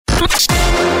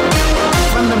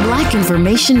Black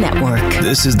Information Network.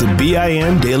 This is the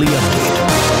BIN Daily Update.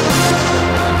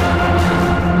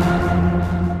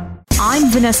 I'm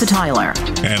Vanessa Tyler.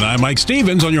 And I'm Mike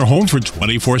Stevens on your home for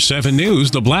 24/7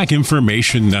 News, the Black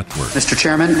Information Network. Mr.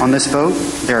 Chairman, on this vote,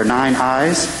 there are 9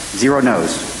 ayes, 0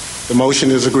 noes. The motion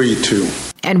is agreed to.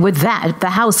 And with that, the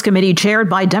House committee chaired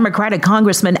by Democratic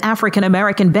Congressman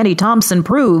African-American Benny Thompson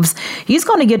proves he's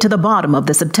going to get to the bottom of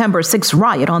the September 6th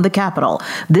riot on the Capitol.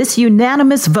 This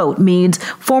unanimous vote means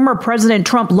former President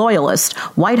Trump loyalist,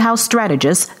 White House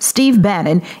strategist Steve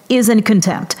Bannon is in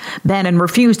contempt. Bannon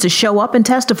refused to show up and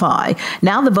testify.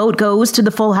 Now the vote goes to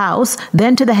the full House,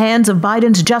 then to the hands of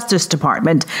Biden's Justice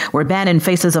Department, where Bannon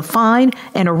faces a fine,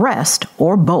 an arrest,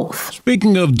 or both.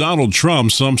 Speaking of Donald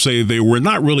Trump, some say they were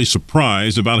not really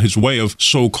surprised about his way of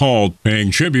so-called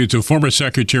paying tribute to former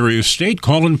Secretary of State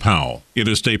Colin Powell. In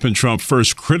a statement, Trump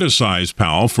first criticized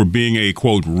Powell for being a,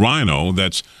 quote, rhino,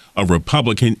 that's a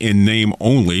Republican in name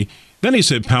only. Then he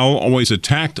said Powell always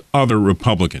attacked other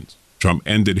Republicans. Trump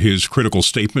ended his critical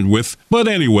statement with, "But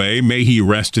anyway, may he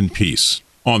rest in peace."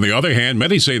 On the other hand,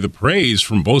 many say the praise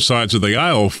from both sides of the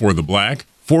aisle for the black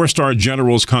four-star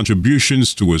general's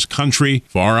contributions to his country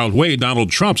far outweigh Donald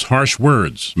Trump's harsh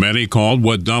words. Many called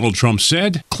what Donald Trump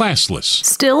said classless.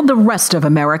 Still, the rest of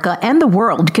America and the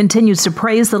world continues to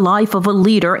praise the life of a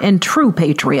leader and true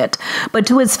patriot. But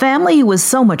to his family, he was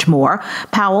so much more.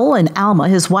 Powell and Alma,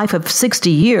 his wife of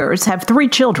 60 years, have 3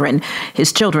 children.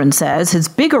 His children says his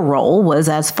bigger role was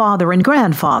as father and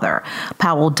grandfather.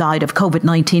 Powell died of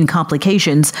COVID-19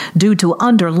 complications due to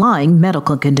underlying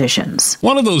medical conditions.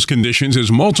 One of those conditions is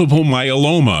multiple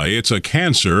myeloma. It's a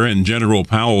cancer, and General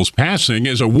Powell's passing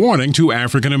is a warning to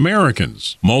African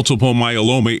Americans. Multiple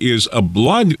myeloma is a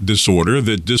blood disorder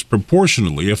that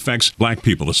disproportionately affects black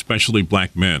people, especially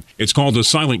black men. It's called a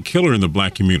silent killer in the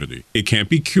black community. It can't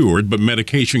be cured, but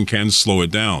medication can slow it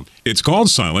down. It's called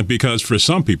silent because for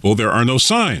some people there are no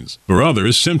signs. For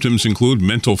others, symptoms include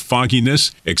mental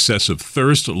fogginess, excessive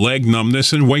thirst, leg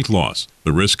numbness, and weight loss.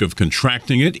 The risk of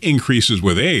contracting it increases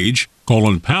with age.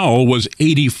 Colin Powell was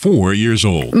 84 years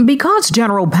old. Because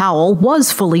General Powell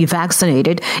was fully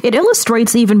vaccinated, it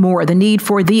illustrates even more the need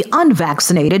for the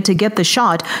unvaccinated to get the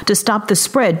shot to stop the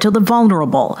spread to the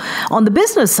vulnerable. On the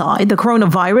business side, the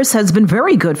coronavirus has been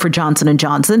very good for Johnson &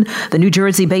 Johnson. The New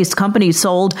Jersey-based company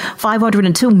sold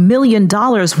 $502 million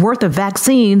worth of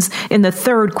vaccines in the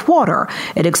third quarter.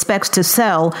 It expects to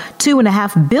sell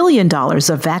 $2.5 billion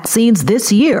of vaccines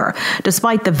this year.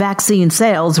 Despite the vaccine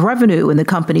sales, revenue in the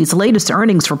company's latest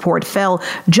earnings report fell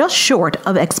just short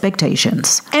of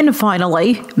expectations. And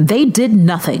finally, they did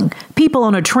nothing. People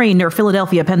on a train near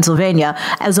Philadelphia, Pennsylvania,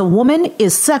 as a woman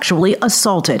is sexually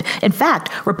assaulted. In fact,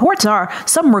 reports are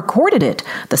some recorded it.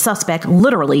 The suspect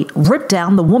literally ripped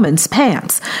down the woman's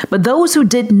pants. But those who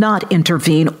did not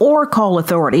intervene or call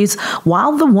authorities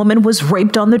while the woman was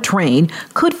raped on the train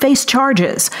could face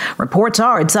charges. Reports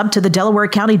are it's up to the Delaware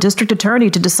County District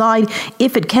Attorney to decide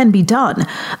if it can be done.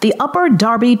 The Upper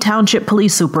Darby Township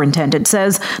Police Superintendent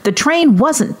says the train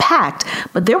wasn't packed,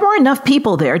 but there were enough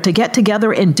people there to get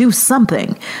together and do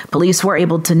something. Police were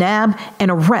able to nab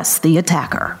and arrest the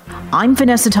attacker. I'm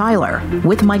Vanessa Tyler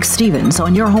with Mike Stevens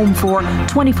on your home for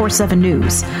 24/7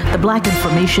 News, the Black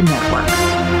Information Network.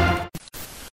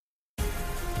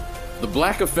 The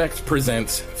Black Effect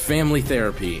presents Family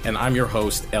Therapy, and I'm your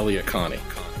host, Elliot Connie.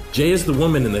 Jay is the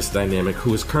woman in this dynamic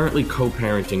who is currently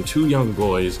co-parenting 2 young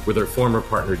boys with her former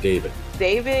partner, David.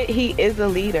 David, he is a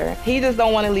leader. He just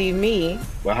don't want to leave me.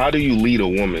 But how do you lead a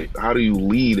woman? How do you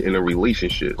lead in a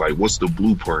relationship? Like, what's the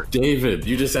blueprint? David,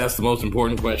 you just asked the most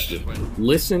important question.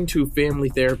 Listen to Family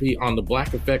Therapy on the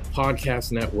Black Effect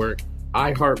Podcast Network,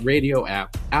 iHeartRadio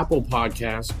app, Apple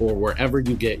Podcasts, or wherever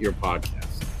you get your podcasts.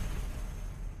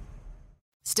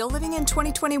 Still living in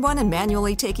 2021 and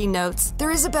manually taking notes?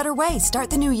 There is a better way. Start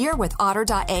the new year with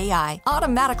Otter.ai.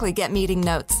 Automatically get meeting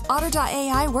notes.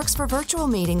 Otter.ai works for virtual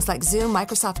meetings like Zoom,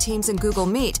 Microsoft Teams, and Google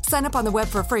Meet. Sign up on the web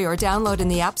for free or download in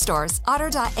the app stores.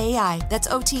 Otter.ai. That's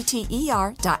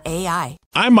OTTER.ai.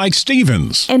 I'm Mike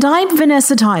Stevens. And I'm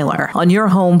Vanessa Tyler on your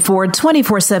home for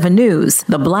 24/7 News,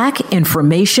 the Black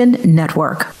Information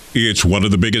Network. It's one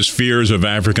of the biggest fears of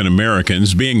African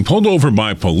Americans, being pulled over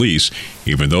by police,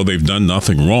 even though they've done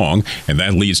nothing wrong, and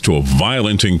that leads to a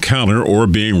violent encounter or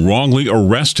being wrongly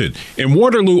arrested. In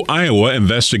Waterloo, Iowa,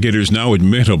 investigators now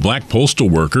admit a black postal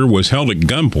worker was held at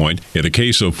gunpoint in a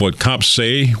case of what cops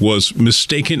say was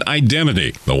mistaken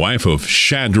identity. The wife of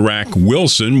Shadrach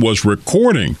Wilson was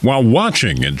recording while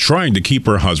watching and trying to keep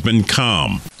her husband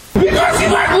calm. Because he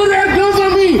like put that guns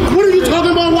on me. What are you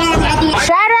talking about? Why I'm acting like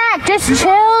Shadrach, just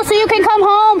chill so you can come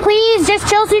home, please. Just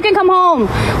chill so you can come home.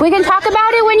 We can talk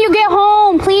about it when you get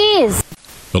home, please.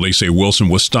 Police say Wilson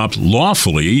was stopped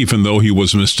lawfully, even though he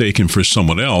was mistaken for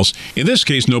someone else. In this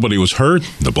case, nobody was hurt.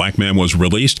 The black man was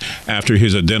released after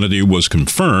his identity was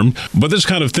confirmed. But this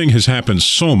kind of thing has happened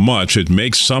so much, it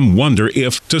makes some wonder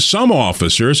if, to some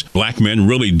officers, black men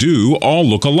really do all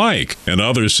look alike. And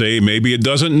others say maybe it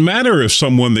doesn't matter if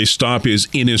someone they stop is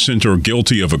innocent or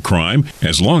guilty of a crime,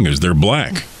 as long as they're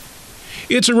black.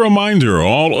 It's a reminder,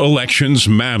 all elections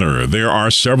matter. There are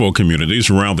several communities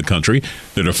around the country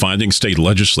that are finding state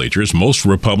legislatures, most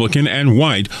Republican and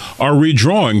white, are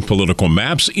redrawing political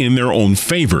maps in their own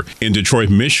favor. In Detroit,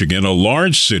 Michigan, a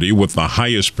large city with the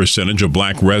highest percentage of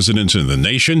black residents in the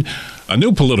nation, a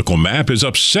new political map is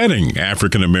upsetting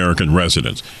African American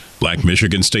residents. Black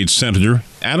Michigan State Senator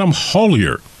Adam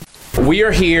Hollier. We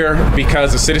are here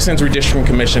because the Citizens Redistricting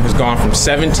Commission has gone from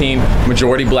 17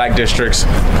 majority black districts,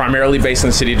 primarily based in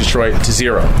the city of Detroit, to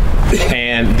 0.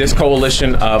 And this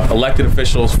coalition of elected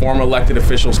officials, former elected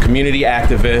officials, community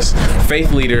activists,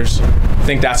 faith leaders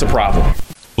think that's a problem.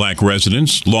 Black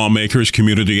residents, lawmakers,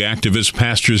 community activists,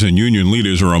 pastors, and union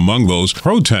leaders are among those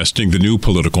protesting the new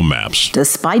political maps.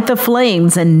 Despite the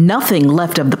flames and nothing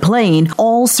left of the plane,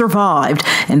 all survived,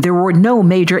 and there were no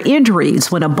major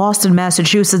injuries when a Boston,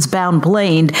 Massachusetts-bound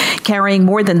plane carrying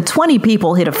more than 20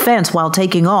 people hit a fence while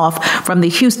taking off from the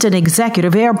Houston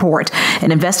Executive Airport.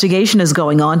 An investigation is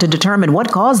going on to determine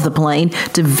what caused the plane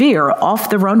to veer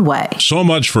off the runway. So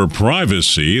much for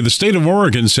privacy. The state of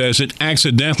Oregon says it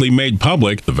accidentally made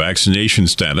public the vaccination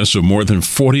status of more than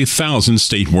 40,000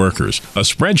 state workers. A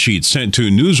spreadsheet sent to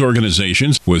news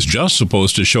organizations was just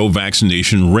supposed to show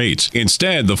vaccination rates.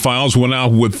 Instead, the files went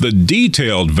out with the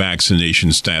detailed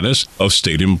vaccination status of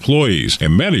state employees,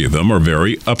 and many of them are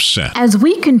very upset. As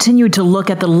we continue to look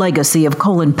at the legacy of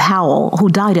Colin Powell, who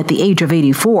died at the age of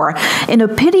 84, an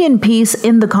opinion piece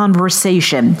in The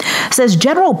Conversation says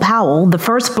General Powell, the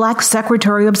first black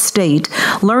Secretary of State,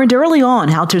 learned early on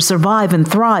how to survive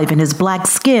and thrive in his black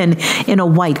skin in a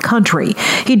white country.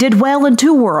 He did well in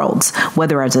two worlds,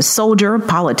 whether as a soldier,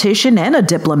 politician, and a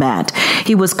diplomat.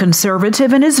 He was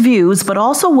conservative in his views, but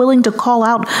also willing to call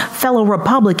out fellow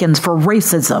Republicans for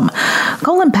racism.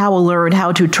 Colin Powell learned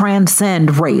how to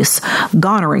transcend race,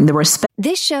 garnering the respect.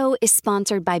 This show is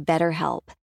sponsored by BetterHelp.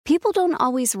 People don't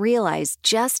always realize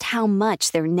just how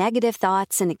much their negative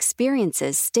thoughts and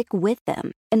experiences stick with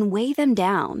them and weigh them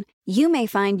down. You may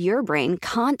find your brain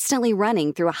constantly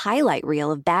running through a highlight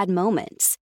reel of bad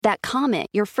moments. That comment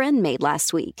your friend made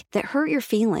last week that hurt your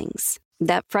feelings.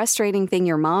 That frustrating thing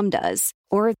your mom does.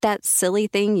 Or that silly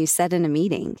thing you said in a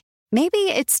meeting. Maybe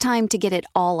it's time to get it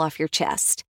all off your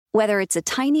chest. Whether it's a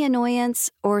tiny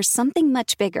annoyance or something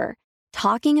much bigger,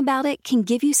 talking about it can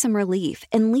give you some relief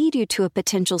and lead you to a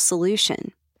potential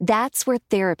solution. That's where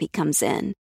therapy comes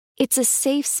in. It's a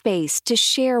safe space to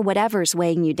share whatever's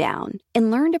weighing you down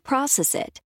and learn to process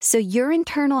it so your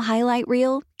internal highlight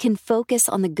reel can focus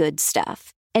on the good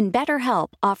stuff. And BetterHelp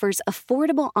offers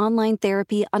affordable online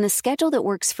therapy on a schedule that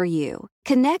works for you.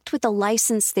 Connect with a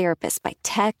licensed therapist by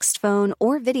text, phone,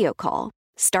 or video call.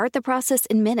 Start the process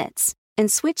in minutes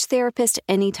and switch therapist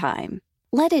anytime.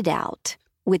 Let it out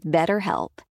with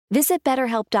BetterHelp. Visit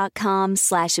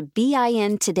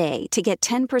BetterHelp.com/BIN today to get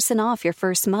 10% off your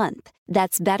first month.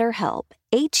 That's BetterHelp,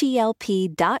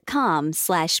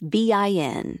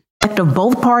 HELP.com/BIN. Of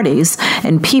both parties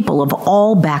and people of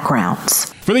all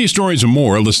backgrounds. For these stories and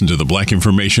more, listen to the Black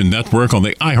Information Network on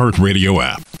the iHeartRadio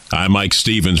app. I'm Mike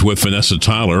Stevens with Vanessa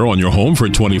Tyler on your home for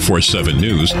 24/7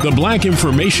 News, the Black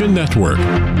Information Network.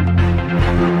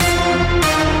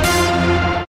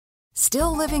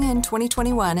 Still living in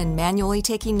 2021 and manually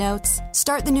taking notes?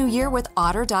 Start the new year with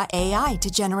Otter.ai to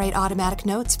generate automatic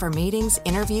notes for meetings,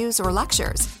 interviews, or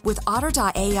lectures. With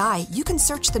Otter.ai, you can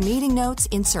search the meeting notes,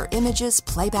 insert images,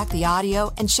 play back the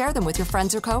audio, and share them with your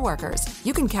friends or coworkers.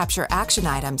 You can capture action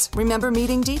items, remember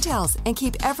meeting details, and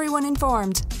keep everyone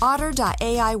informed.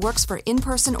 Otter.ai works for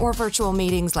in-person or virtual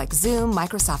meetings like Zoom,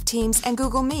 Microsoft Teams, and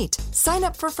Google Meet. Sign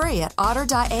up for free at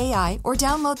Otter.ai or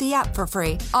download the app for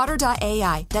free.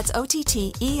 Otter.ai, that's OTTER.ai.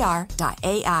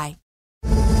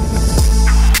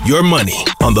 Your money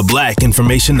on the Black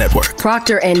Information Network.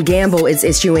 Procter & Gamble is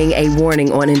issuing a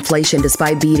warning on inflation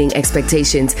despite beating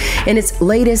expectations in its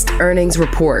latest earnings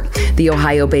report. The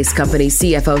Ohio-based company's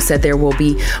CFO said there will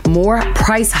be more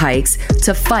price hikes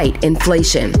to fight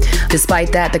inflation.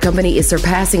 Despite that, the company is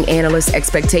surpassing analyst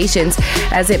expectations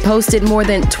as it posted more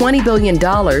than $20 billion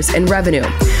in revenue.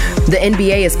 The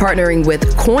NBA is partnering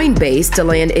with Coinbase to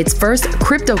land its first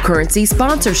cryptocurrency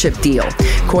sponsorship deal.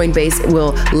 Coinbase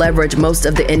will leverage most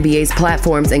of the NBA's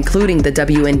platforms, including the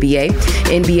WNBA,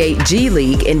 NBA G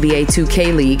League, NBA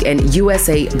 2K League, and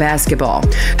USA Basketball.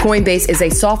 Coinbase is a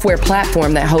software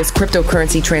platform that hosts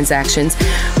cryptocurrency transactions,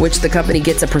 which the company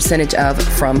gets a percentage of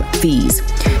from fees.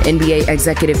 NBA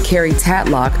executive Kerry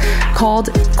Tatlock called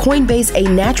Coinbase a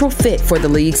natural fit for the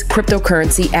league's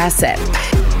cryptocurrency asset.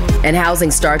 And housing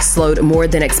starts slowed more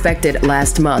than expected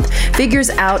last month. Figures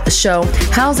out show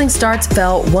housing starts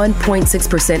fell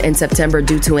 1.6% in September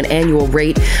due to an annual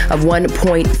rate of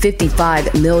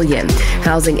 1.55 million.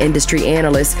 Housing industry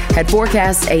analysts had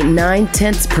forecast a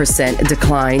 0.9%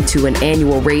 decline to an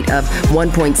annual rate of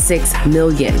 1.6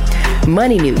 million.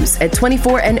 Money news at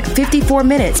 24 and 54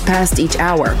 minutes past each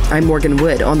hour. I'm Morgan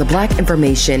Wood on the Black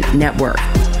Information Network.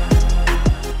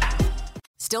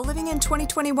 Still living in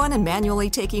 2021 and manually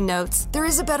taking notes? There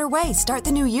is a better way. Start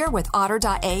the new year with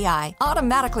Otter.ai.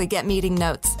 Automatically get meeting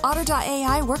notes.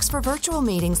 Otter.ai works for virtual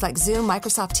meetings like Zoom,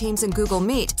 Microsoft Teams, and Google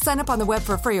Meet. Sign up on the web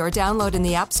for free or download in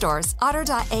the app stores.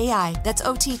 Otter.ai. That's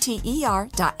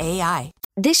OTTER.ai.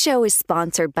 This show is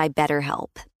sponsored by BetterHelp.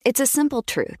 It's a simple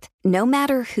truth. No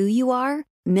matter who you are,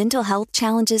 mental health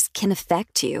challenges can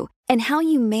affect you, and how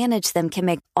you manage them can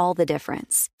make all the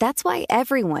difference. That's why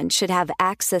everyone should have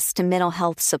access to mental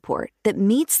health support that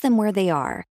meets them where they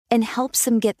are and helps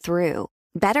them get through.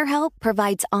 BetterHelp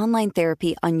provides online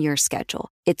therapy on your schedule.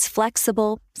 It's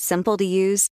flexible, simple to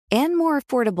use, and more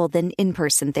affordable than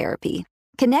in-person therapy.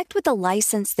 Connect with a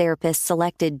licensed therapist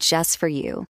selected just for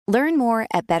you. Learn more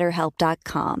at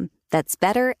BetterHelp.com. That's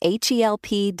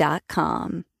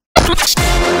BetterHelp.com.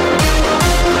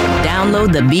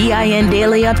 Download the BIN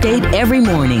Daily Update every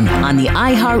morning on the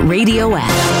iHeartRadio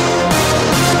app.